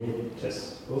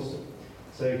Just awesome.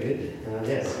 So good.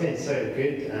 It's been so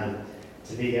good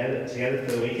to be together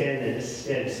for the weekend, and just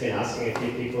been asking a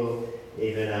few people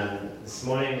even this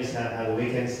morning just how the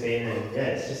weekend's been, and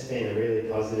it's just been a really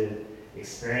positive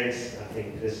experience. I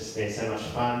think there's just been so much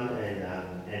fun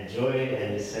and joy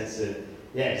and this sense of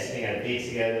just being able to be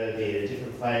together, be at a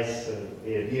different place,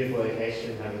 be at a beautiful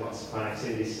location, having lots of fun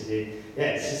activities to do.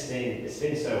 It's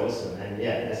been so awesome, and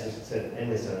as we said,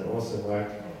 Emily's done an awesome work.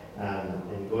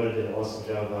 And Gordon did an awesome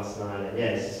job last night, and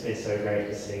it's just been so great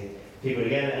to see people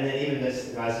together, and then even those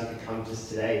guys who could come just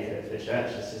today for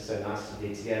church. It's just so nice to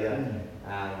be together.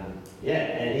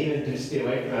 And even to just be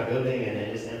away from our building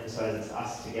and just emphasize it's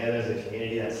us together as a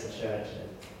community. That's the church,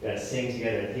 and sing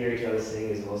together and hear each other sing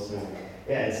is awesome.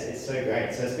 It's so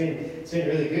great. So it's been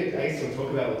really good. I guess we'll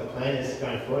talk about what the plan is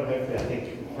going forward. Hopefully, I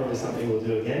think probably something we'll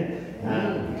do again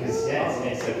because it's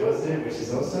been so positive, which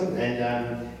is awesome.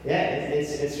 And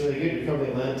it's really good. We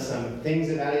probably learned some things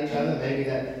about each other, maybe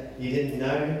that you didn't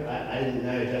know. I didn't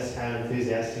know just how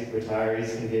enthusiastic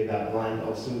retirees can be about blind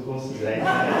obstacle courses. That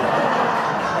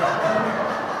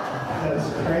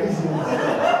was crazy. It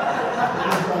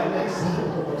was right next to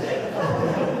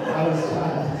I was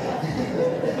tired.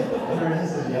 Everyone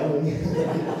else was yelling.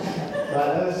 But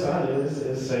that was fun. It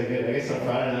was so good. I guess on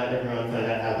Friday night, everyone found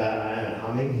out how bad I am at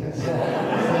humming. As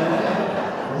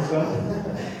well.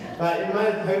 But you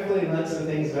might have hopefully learned some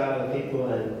things about other people,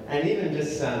 and even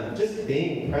just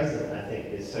being present, I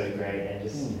think, is so great, and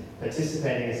just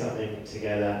participating in something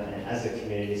together and as a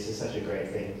community is just such a great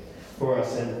thing for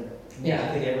us. And I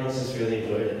think everyone's just really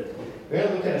enjoyed it. We're going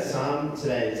to look at a psalm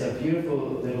today. It's a beautiful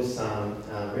little psalm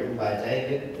written by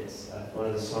David. It's one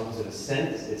of the Songs of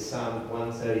Ascent. It's Psalm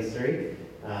 133.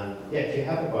 If you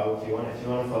have a Bible, if you want to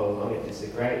follow along, it's a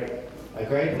great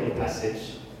little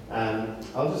passage.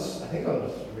 I'll just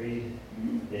read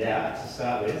it out to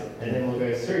start with, and then we'll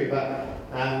go through. But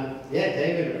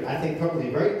David, I think, probably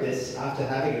wrote this after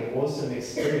having an awesome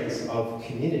experience of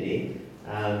community,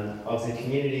 of the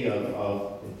community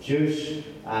of Jewish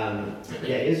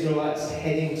Israelites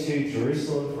heading to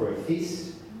Jerusalem for a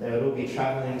feast. They would all be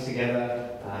traveling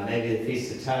together, maybe the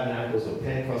Feast of Tabernacles or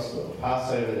Pentecost or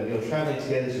Passover. They'd be all traveling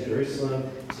together to Jerusalem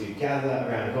to gather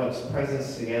around God's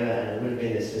presence together, and it would have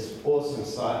been this awesome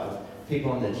sight of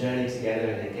people on the journey together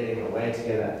and then getting away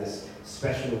together at this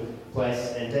special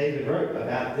place. And David wrote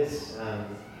about this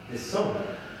song,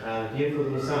 beautiful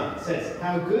little psalm. It says,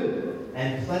 "How good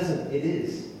and pleasant it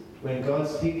is when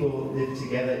God's people live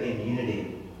together in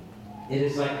unity. It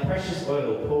is like precious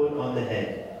oil poured on the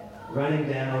head, running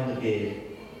down on the beard,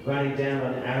 running down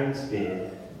on Aaron's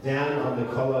beard, down on the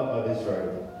collar of his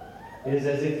robe. It is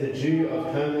as if the dew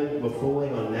of Hermon were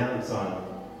falling on Mount Zion,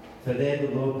 for there the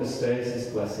Lord bestows his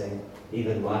blessing,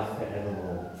 even life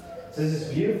forevermore." So there's this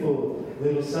beautiful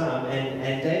little psalm,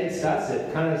 and David starts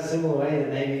it kind of a similar way that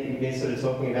maybe you've been sort of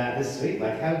talking about this week.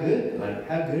 How good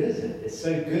is it? It's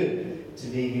so good to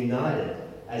be united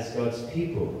as God's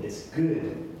people. It's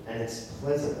good and it's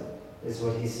pleasant, is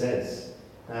what he says.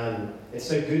 It's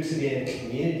so good to be in a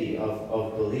community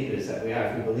of believers that we are.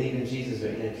 If we believe in Jesus, we're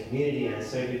in a community, and it's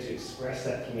so good to express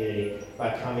that community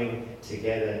by coming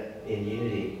together in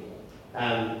unity. In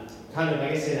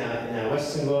our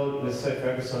Western world, we're so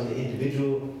focused on the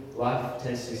individual. Life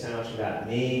tends to be so much about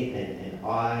me and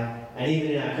I. And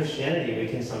even in our Christianity, we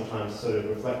can sometimes sort of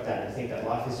reflect that and think that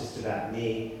life is just about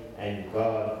me and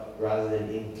God rather than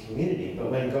in community.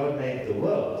 But when God made the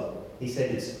world, he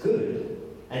said it's good.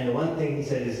 And the one thing he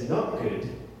said is not good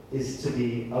is to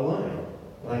be alone.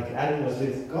 Adam was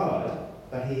with God,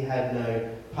 but he had no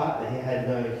partner, he had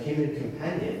no human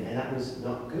companion, and that was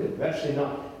not good. We're actually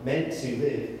not meant to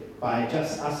live by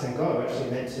just us and God. We're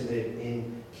actually meant to live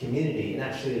in community, and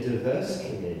actually a diverse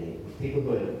community, with people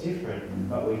who are different,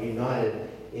 but we're united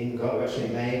in God. We're actually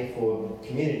made for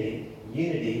community.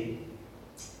 Unity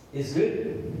is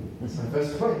good. That's my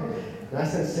first point.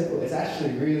 Nice and simple. It's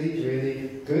actually really, really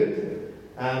good.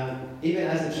 Even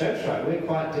as a church, right, we're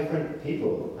quite different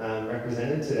people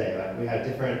represented today. We have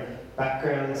different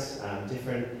backgrounds,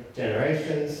 different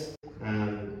generations,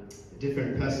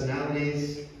 different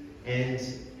personalities, and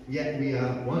yet we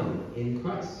are one in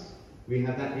Christ. We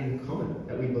have that in common,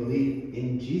 that we believe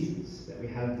in Jesus, that we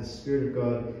have the Spirit of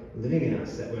God living in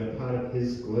us, that we're part of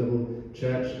his global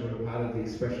church, and we're part of the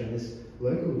expression of this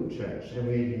local church, and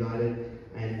we're united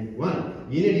and one.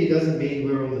 Unity doesn't mean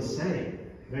we're all the same.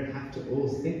 We don't have to all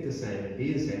think the same and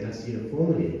be the same. That's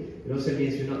uniformity. It also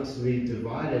means we're not to be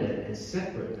divided and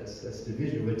separate. That's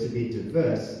division. We're to be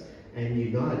diverse and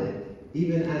united,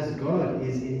 even as God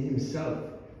is in himself.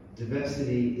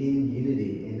 Diversity in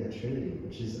unity in the Trinity,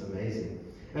 which is amazing.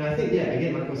 And I think,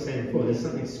 again, like I was saying before, there's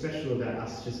something special about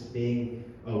us just being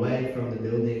away from the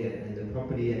building and the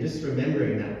property, and just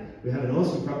remembering that we have an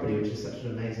awesome property, which is such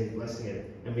an amazing blessing,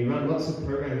 and we run lots of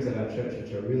programs at our church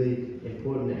which are really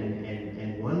important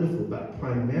and wonderful, but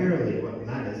primarily what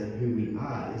matters and who we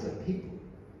are is a people.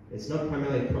 It's not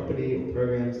primarily property or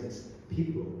programs, it's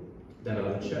people that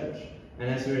are the church. And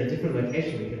as we're in a different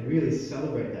location, we can really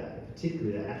celebrate that,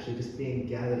 particularly that actually just being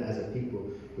gathered as a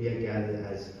people, we are gathered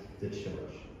as the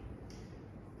church.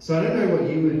 So I don't know what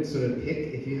you would sort of pick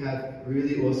if you have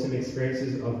really awesome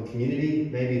experiences of community.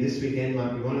 Maybe this weekend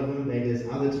might be one of them. Maybe there's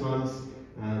other times.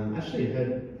 Actually, I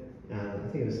heard, I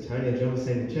think it was Tony or John was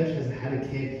saying the church hasn't had a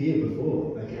camp here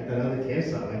before, like at that other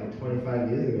campsite, like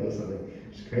 25 years ago or something.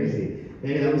 It's crazy.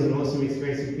 Maybe that was an awesome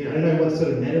experience of community. I don't know what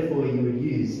sort of metaphor you would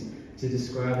use to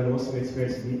describe an awesome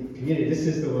experience of community. This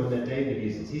is the one that David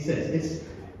uses. He says,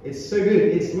 it's so good.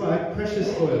 It's like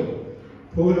precious oil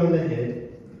poured on the head,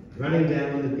 running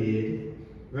down on the beard,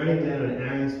 running down on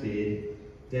Aaron's beard,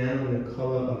 down on the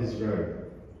collar of his robe.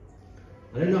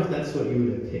 I don't know if that's what you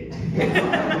would have picked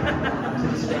to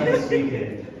describe this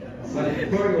weekend. It's like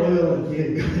pouring oil on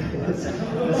beard. That's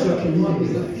what community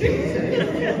is like.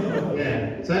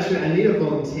 Yeah. So actually, I need a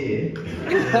volunteer.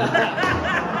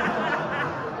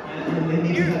 And they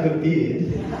need to have a beard.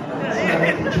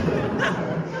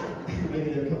 Maybe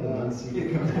in a couple of months you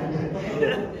can come.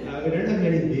 We don't have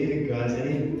many bearded guys.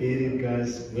 Any bearded guys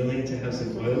willing to have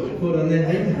some oil poured on their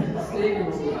head?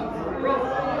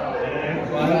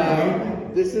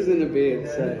 This isn't a beard,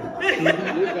 so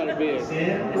you've got a beard.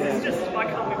 Sam? It's just, I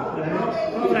can't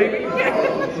remember. Maybe.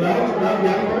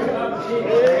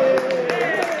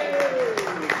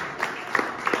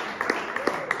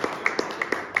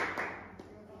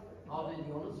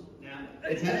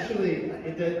 It's actually,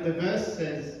 the verse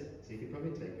says, so you could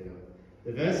probably take it off.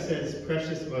 The verse says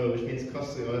precious oil, which means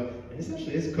costly oil, and this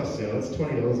actually is costly oil. It's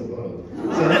 $20 a bottle.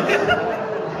 So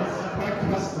that's quite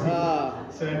costly.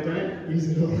 So don't use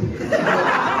it all.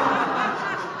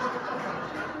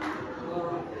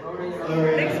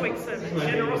 Next week's sermon,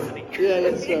 generosity. Yeah,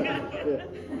 that's right.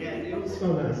 Yeah, it'll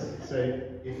smell nice. So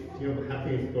if you're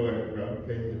happy for it, Rob,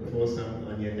 then pour some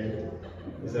on your head.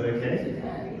 Is that okay?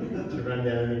 To run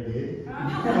down your beard?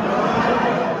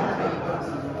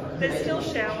 There's still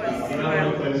showers. You might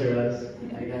want to close your eyes.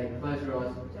 Okay, close your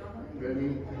eyes. Ready?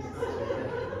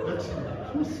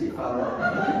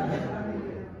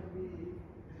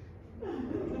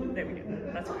 There we go.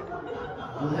 That's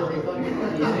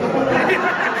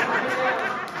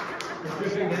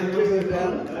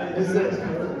good.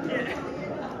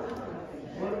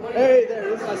 Hey, there,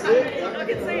 this is it. I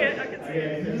can see it. I can see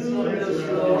it.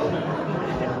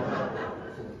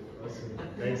 Awesome.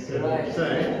 Thanks so much. So,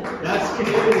 that's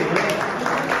community.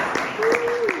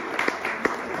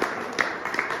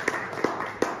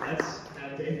 That's how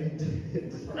David did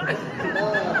it.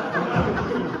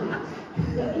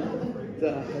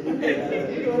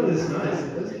 All this nice. It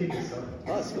does keep us up.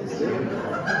 Oh, it's good to see you.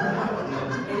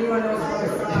 Anyone else want to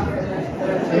start?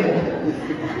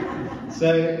 So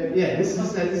yeah, this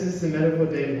is the metaphor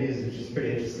David uses, which is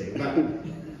pretty interesting. But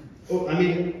well, I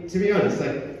mean, to be honest,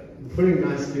 like putting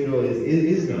nice food oil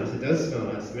is nice. It does smell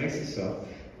nice. It makes it soft.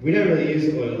 We don't really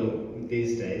use oil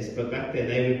these days, but back then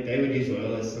they would use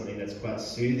oil as something that's quite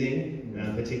soothing,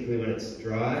 particularly when it's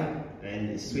dry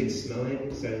and sweet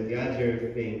smelling. So the idea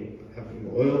of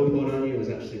having oil poured on you was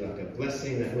actually like a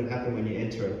blessing that would happen when you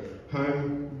enter a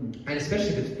home, and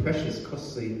especially if it's precious,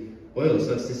 costly oil.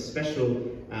 So it's this special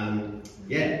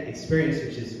experience,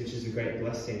 which is a great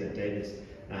blessing that David's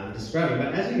describing.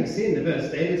 But as you can see in the verse,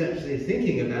 David's actually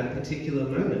thinking about a particular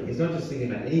moment. He's not just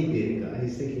thinking about any bearded guy.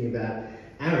 He's thinking about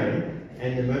Aaron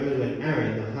and the moment when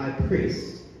Aaron, the high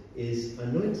priest, is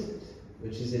anointed,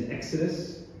 which is in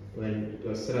Exodus, when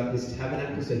God set up his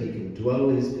tabernacle so he can dwell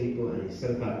with his people, and he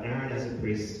set apart Aaron as a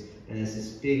priest. And there's this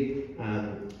big,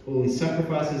 all these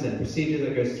sacrifices and procedure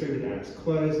that goes through with Aaron's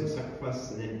clothes and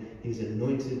sacrifices, and then he's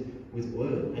anointed with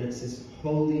oil. And it's this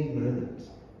holy moment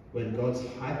when God's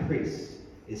high priest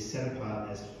is set apart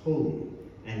as holy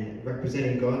and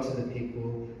representing God to the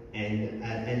people, and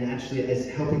actually as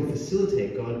helping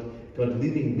facilitate God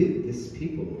living with this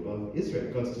people of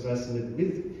Israel. God's desires to live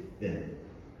with them.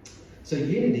 So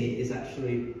unity is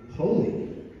actually holy.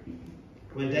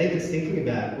 When David's thinking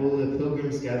about all the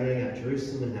pilgrims gathering at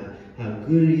Jerusalem and how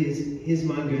good it is, his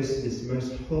mind goes to this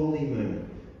most holy moment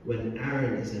when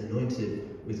Aaron is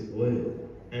anointed with oil.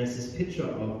 And it's this picture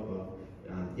of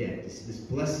this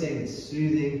blessing, this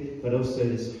soothing, but also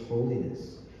this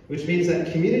holiness. Which means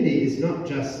that community is not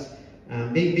just,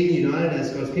 being united as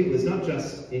God's people is not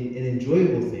just an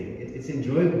enjoyable thing. It's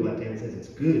enjoyable, like David says, it's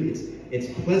good, it's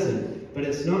pleasant, But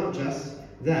it's not just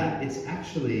that, it's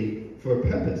actually for a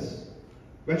purpose.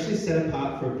 We're actually set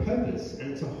apart for a purpose,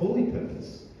 and it's a holy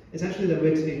purpose. It's actually that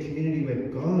we're to be a community where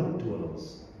God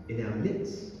dwells in our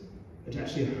midst, and to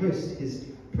actually host his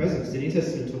presence. The New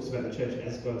Testament talks about the church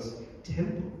as God's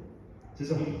temple.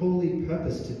 There's a holy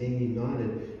purpose to being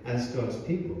united as God's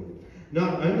people.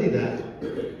 Not only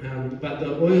that, but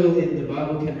the oil in the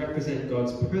Bible can represent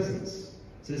God's presence.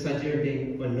 So this idea of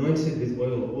being anointed with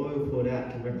oil poured out,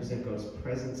 can represent God's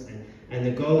presence. And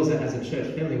the goal is that as a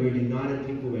church family, we're united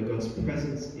people where God's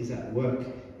presence is at work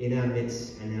in our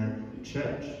midst and our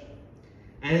church.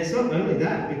 And it's not only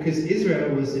that, because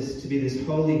Israel was to be this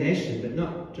holy nation, but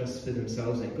not just for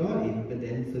themselves and God even, but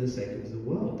then for the sake of the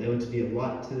world. They were to be a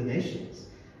light to the nations.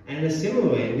 And in a similar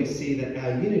way, we see that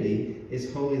our unity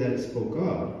is holy, that it's for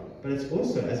God, but it's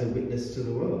also as a witness to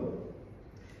the world.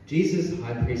 Jesus'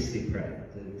 high priestly prayer.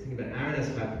 So we think about Aaron as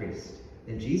high priest,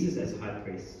 and Jesus as high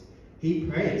priest. He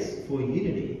prays for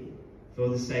unity, for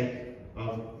the sake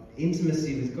of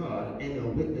intimacy with God and a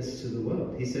witness to the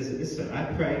world. He says it this way: I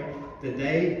pray that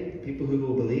they, people who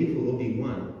will believe, will all be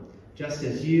one, just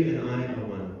as you and I are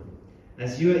one.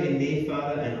 As you are in me,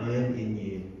 Father, and I am in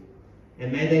you.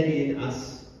 And may they be in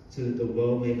us, so that the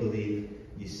world may believe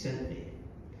you sent me.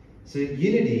 So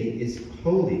unity is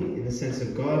holy in the sense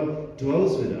of God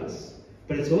dwells with us,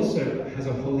 but it also has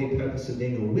a holy purpose of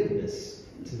being a witness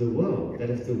to the world. That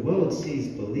if the world sees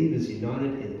believers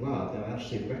united in love, they'll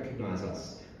actually recognize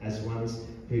us as ones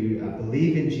who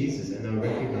believe in Jesus, and they'll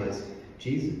recognize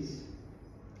Jesus.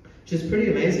 Which is pretty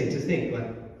amazing to think,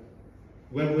 like,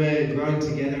 when we're growing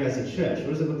together as a church, what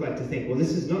does it look like to think, well,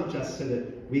 this is not just so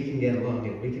that we can get along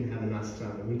and we can have a nice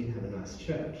time and we can have a nice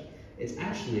church. It's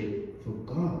actually for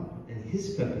God and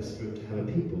his purpose for to have a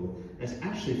people. And it's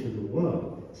actually for the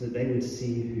world, so that they would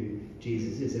see who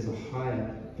Jesus is. There's a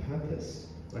higher purpose,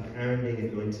 like Aaron being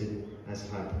anointed as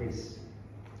high priest.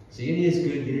 So unity is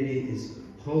good, unity is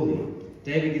holy.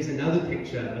 David gives another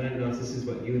picture. I don't know if this is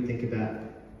what you would think about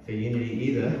for unity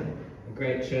either. A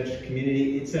great church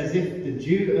community. It's as if the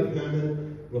dew of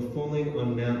Hermon were falling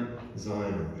on Mount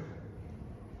Zion.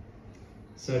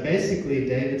 So basically,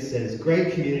 David says,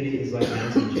 great community is like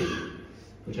mountain dew,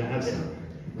 which I have some.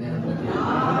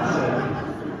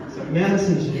 So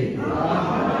mountain dew.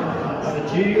 It's the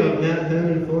dew of Mount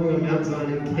Hermon falling on Mount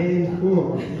Zion in canned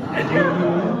form. Do you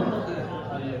remember?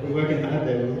 We're working hard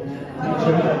there.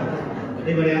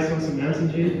 Anybody else want some mountain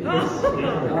dew? Yes.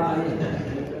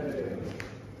 Yeah.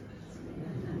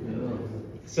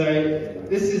 So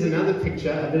this is another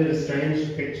picture, a bit of a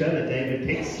strange picture that David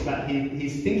picks, but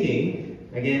he's thinking,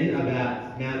 again,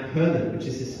 about Mount Hermon, which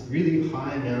is this really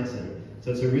high mountain.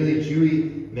 So it's a really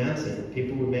dewy mountain.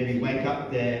 People would maybe wake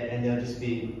up there and there'll just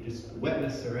be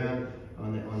wetness around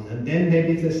on them. Then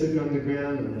maybe if they're sitting on the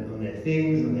ground, on their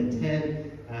things, on their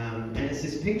tent. And it's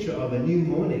this picture of a new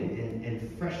morning and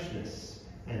freshness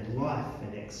and life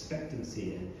and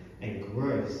expectancy and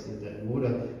growth that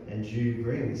water and dew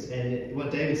brings. And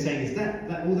what David's saying is that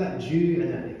all that dew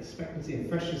and that expectancy and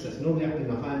freshness that's normally up in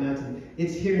the high mountain,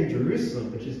 it's here in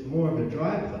Jerusalem, which is more of a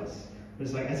dry place. But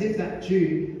it's like as if that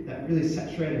dew, that really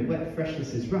saturated wet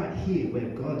freshness is right here where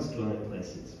God's dwelling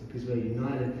place is, because we're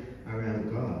united around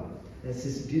God. And it's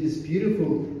this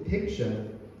beautiful picture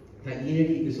that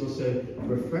unity is also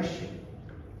refreshing.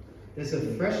 There's a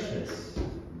freshness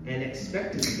and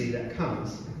expectancy that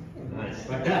comes. Nice,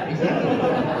 like that, exactly.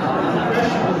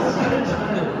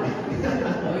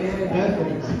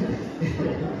 Perfect.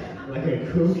 Like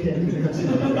a cool candy mountain.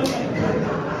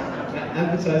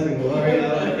 Advertising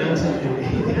L'Oreal mountain.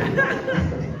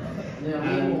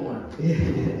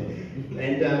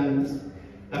 And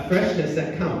a freshness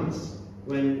that comes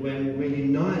when we're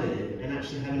united and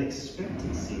actually have an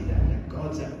expectancy that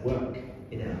God's at work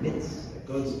in our midst, that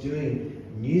God's doing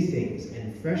new things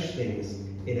and fresh things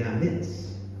in our midst.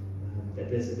 That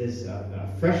there's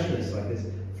a freshness, like this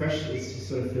freshness to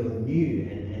sort of feel new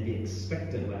and be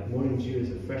expectant, like morning dew is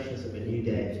the freshness of a new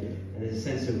day. And there's a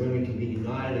sense of when we can be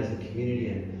united as a community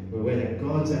and we're aware that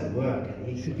God's at work and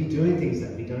he could be doing things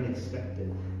that we don't expect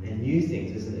and new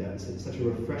things, isn't it? It's such a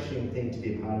refreshing thing to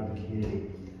be a part of a community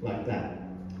like that.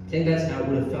 I think that's how it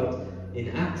would have felt in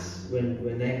Acts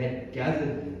when they had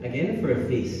gathered again for a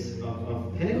feast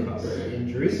of Pentecost in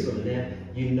Jerusalem, and they're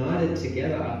united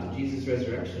together after Jesus'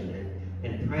 resurrection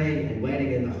and praying and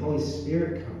waiting, and the Holy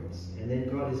Spirit comes, and then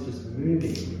God is just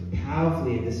moving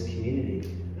powerfully in this community.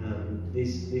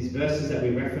 These verses that we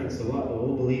reference a lot, where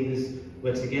all believers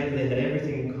were together, they had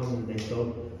everything in common, they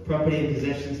sold property and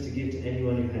possessions to give to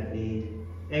anyone who had need.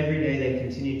 Every day they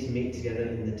continued to meet together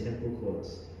in the temple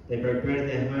courts. They broke bread in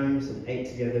their homes and ate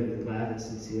together with glad and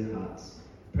sincere hearts,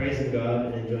 praising God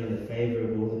and enjoying the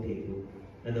favour of all the people.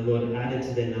 And the Lord added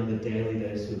to their number daily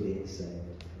those who were being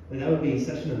saved. And that would be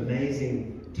such an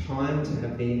amazing time to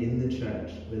have been in the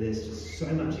church, where there's just so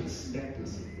much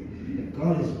expectancy that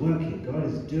God is working, God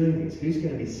is doing things. Who's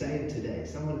going to be saved today?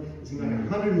 There's going to be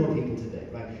like 100 more people today.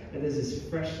 And there's this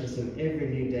freshness of every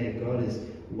new day. God is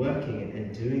working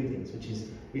and doing things, which is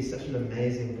be such an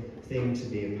amazing thing to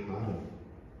be a part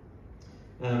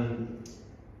of.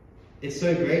 It's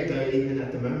so great, though, even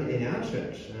at the moment in our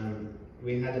church.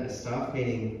 We had a staff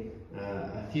meeting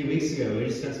a few weeks ago. We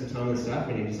just spent some time in the staff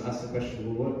meeting, just asked the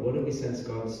question, well, what do we sense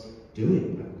God's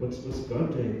doing? What's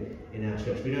God doing in our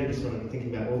church? We don't just want to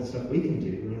think about all the stuff we can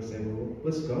do. We want to say, well,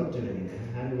 what's God doing?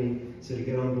 And how do we sort of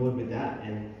get on board with that?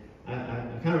 And I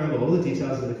can't remember all the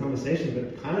details of the conversation,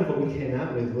 but kind of what we came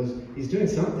out with was, he's doing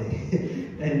something.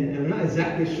 and we're not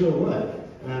exactly sure what.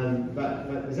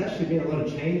 But there's actually been a lot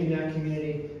of change in our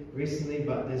community recently,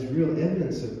 but there's real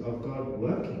evidence of God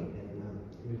working.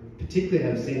 We particularly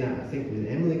have seen that, I think, with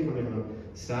Emily coming on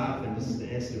staff, and just the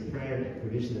answer to prayer and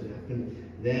provision that happened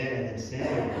there, and then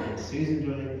Sam and Susan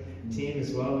joining the team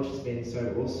as well, which has been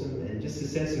so awesome. And just the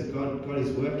sense of God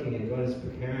is working, and God is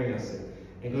preparing us,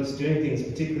 and God's doing things,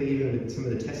 particularly even with some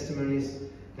of the testimonies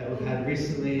that we've had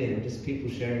recently, and just people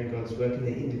sharing God's work in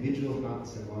their individual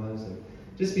hearts and lives. And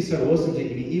just be so awesome to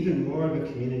be even more of a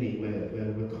community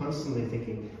where we're constantly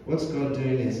thinking, what's God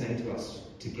doing and saying to us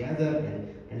together,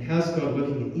 and how's God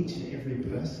working in each and every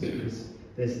person?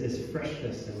 Because there's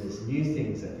freshness and there's new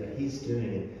things that He's doing.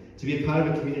 And to be a part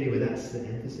of a community where that's the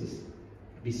emphasis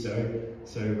would be so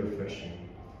refreshing.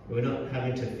 We're not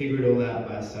having to figure it all out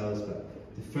by ourselves, but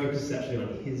the focus is actually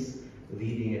on His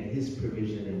leading and His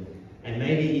provision. And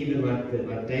maybe even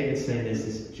like David's saying, there's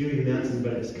this dewy mountain,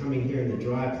 but it's coming here in the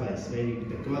dry place. Maybe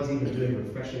that God's even doing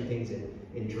refreshing things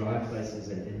in dry places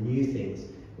and new things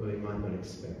where we might not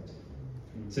expect.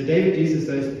 So David uses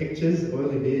those pictures,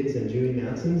 oily beards and dewy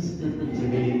mountains, to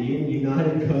be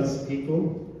united God's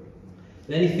people.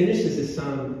 Then he finishes this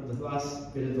psalm, the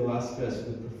last bit of the last verse,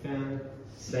 with a profound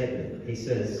statement. He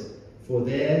says, "For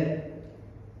there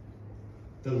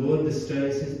the Lord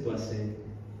bestows His blessing,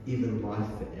 even life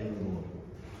forevermore."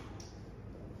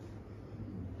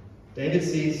 David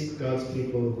sees God's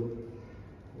people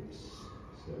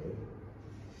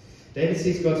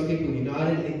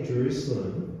united in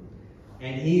Jerusalem,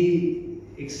 and he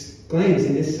exclaims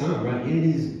in this psalm, right?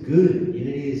 Unity is good,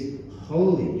 unity is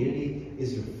holy, unity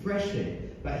is refreshing.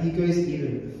 But he goes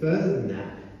even further than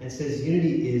that and says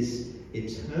unity is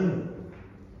eternal.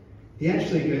 He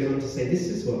actually goes on to say this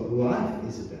is what life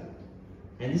is about.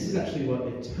 And this is actually what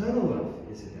eternal life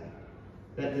is about.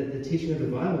 That the teaching of the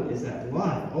Bible is that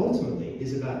life ultimately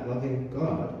is about loving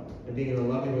God and being in a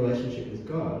loving relationship with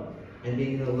God and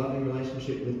being in a loving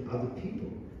relationship with other people.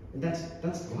 And that's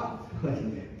life.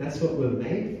 That's what we're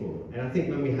made for. And I think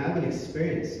when we have an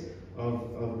experience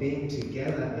of being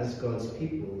together as God's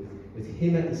people, with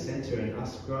Him at the center and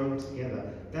us growing together,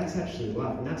 that's actually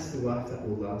life. And that's the life that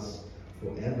will last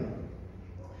forever.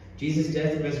 Jesus'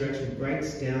 death and resurrection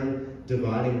breaks down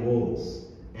dividing walls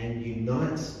and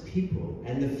unites people.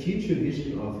 And the future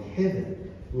vision of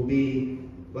heaven will be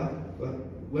like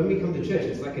when we come to church,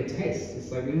 it's like a taste.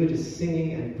 It's like we were just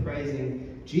singing and praising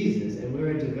Jesus, and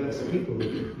we're a diverse people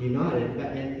united.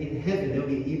 And in heaven, there'll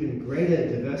be even greater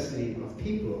diversity of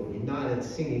people united,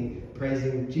 singing,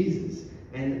 praising Jesus.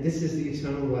 And this is the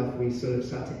eternal life we sort of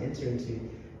start to enter into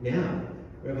now.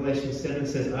 Revelation 7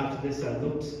 says, "After this I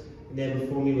looked, and there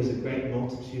before me was a great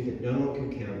multitude that no one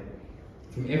could count,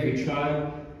 from every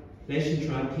tribe, nation,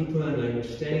 tribe, people, and language,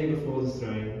 standing before the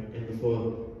throne and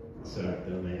before..." Sorry,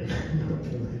 the Lamb.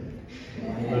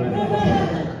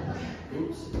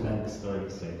 Oops, that's my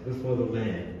mistake. Before the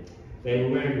Lamb. They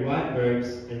were wearing white robes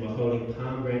and were holding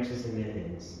palm branches in their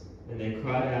hands. And they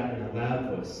cried out in a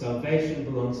loud voice, "Salvation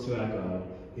belongs to our God,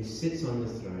 who sits on the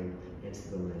throne, and to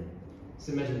the Lamb."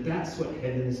 So imagine that's what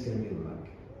heaven is going to be like.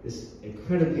 This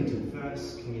incredibly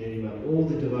diverse community where all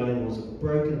the dividing walls are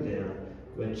broken down,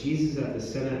 where Jesus is at the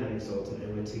center and exalted,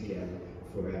 and we're together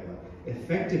forever.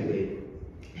 Effectively,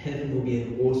 heaven will be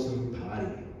an awesome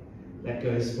party that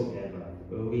goes forever,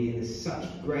 where we'll be in such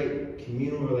great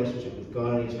communal relationship with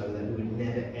God and each other that we would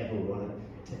never ever want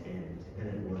it to end, and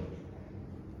it won't.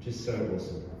 Just so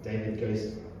awesome. David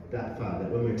goes that far, that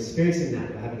when we're experiencing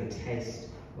that, we're having a taste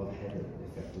of heaven,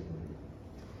 effectively.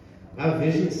 Our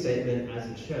vision statement as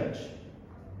a church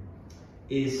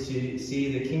is to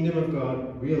see the kingdom of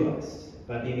God realized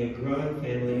by being a growing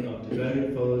family of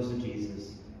devoted followers of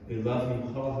Jesus who love Him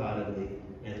wholeheartedly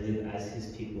and live as His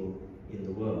people in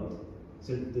the world.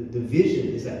 So the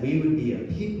vision is that we would be a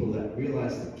people that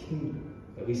realize the kingdom,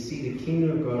 that we see the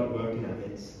kingdom of God at work in our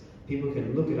midst. People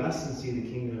can look at us and see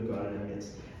the kingdom of God in our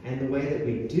midst. And the way that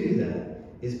we do that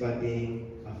is by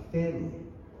being a family,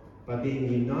 by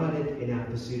being united in our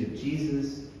pursuit of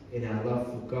Jesus, in our love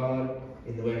for God,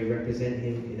 in the way we represent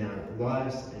Him in our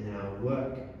lives and our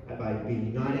work, by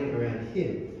being uniting around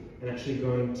Him and actually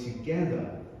going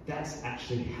together. That's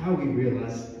actually how we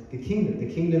realize the kingdom.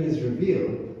 The kingdom is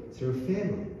revealed through a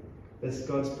family. That's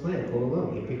God's plan all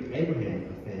along. He picked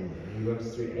Abraham, a family, and He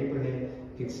works through Abraham,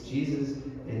 picks Jesus,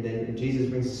 and then Jesus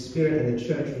brings the Spirit, and the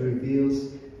church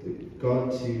reveals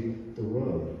God to the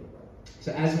world.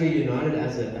 So as we're united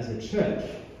as a church,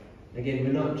 again,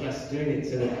 we're not just doing it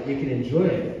so that we can enjoy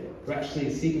it. We're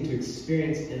actually seeking to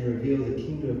experience and reveal the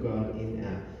kingdom of God in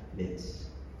our midst.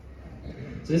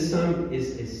 So this psalm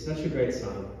is such a great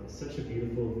psalm. It's such a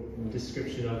beautiful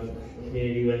description of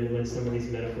community when some of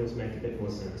these metaphors make a bit more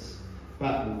sense.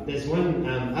 But there's one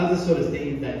other sort of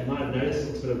theme that you might have noticed,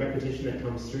 and sort of repetition that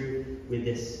comes through with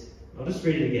this. I'll just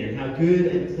read it again. How good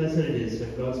and pleasant it is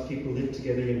when God's people live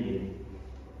together in unity.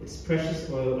 It's precious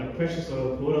oil, like precious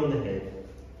oil poured on the head,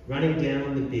 running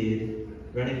down the beard,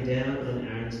 running down on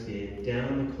Aaron's beard,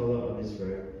 down the collar of his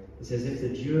robe. It's as if the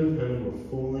dew of Hermon were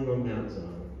falling on Mount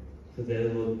Zion. For there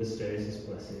the Lord bestows His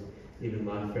blessing, even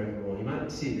life forevermore. You might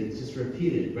see that it's just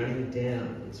repeated, running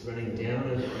down. It's running down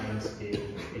on Aaron's beard.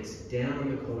 It's down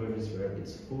on the collar of his robe.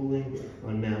 It's falling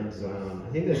on Mount Zion.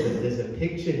 I think there's a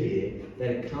picture here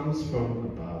that it comes from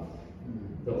above.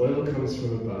 The oil comes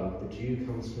from above. The dew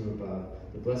comes from above.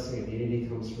 The blessing of unity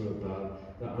comes from above.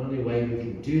 The only way we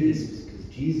can do this is because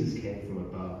Jesus came from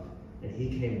above, and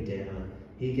He came down.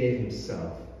 He gave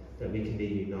Himself that we can be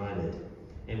united.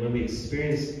 And when we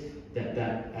experience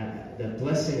that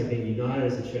blessing of being united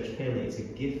as a church family, it's a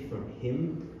gift from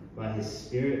Him by His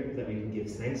Spirit that we can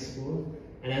give thanks for.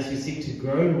 And as we seek to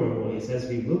grow more and more, it's as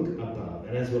we look above,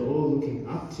 and as we're all looking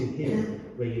up to Him,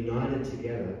 we're united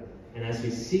together. And as we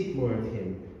seek more of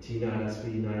Him to unite us, we're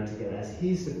united together. As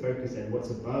He's the focus and what's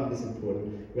above is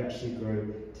important, we actually grow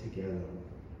together.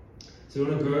 So we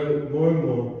want to grow more and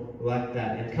more like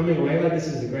that. And coming away like this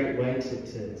is a great way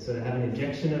to sort of have an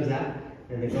injection of that.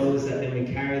 And the goal is that then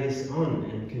we carry this on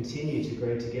and continue to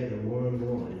grow together more and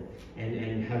more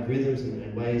and have rhythms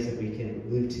and ways that we can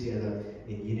live together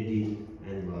in unity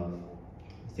and love.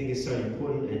 I think it's so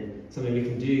important, and something we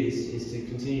can do is to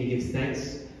continue to give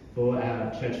thanks for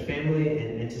our church family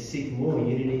and to seek more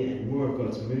unity and more of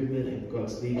God's movement and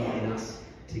God's leading in us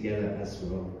together as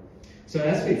well. So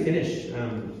as we finish,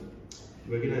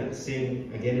 we're going to sing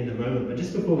again in a moment, but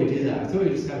just before we do that, I thought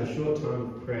we'd just have a short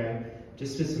time of prayer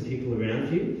just for some people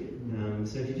around you.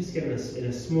 So if you just get in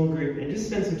a small group and just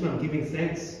spend some time giving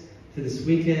thanks for this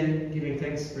weekend, giving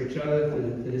thanks for each other,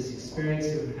 for this experience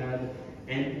that we've had.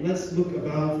 And let's look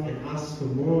above and ask for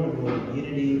more and more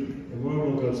unity and more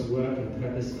God's work and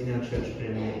purpose in our church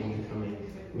family in the coming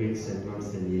weeks and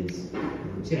months and years.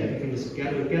 So yeah, if you can just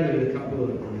gather with a couple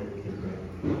of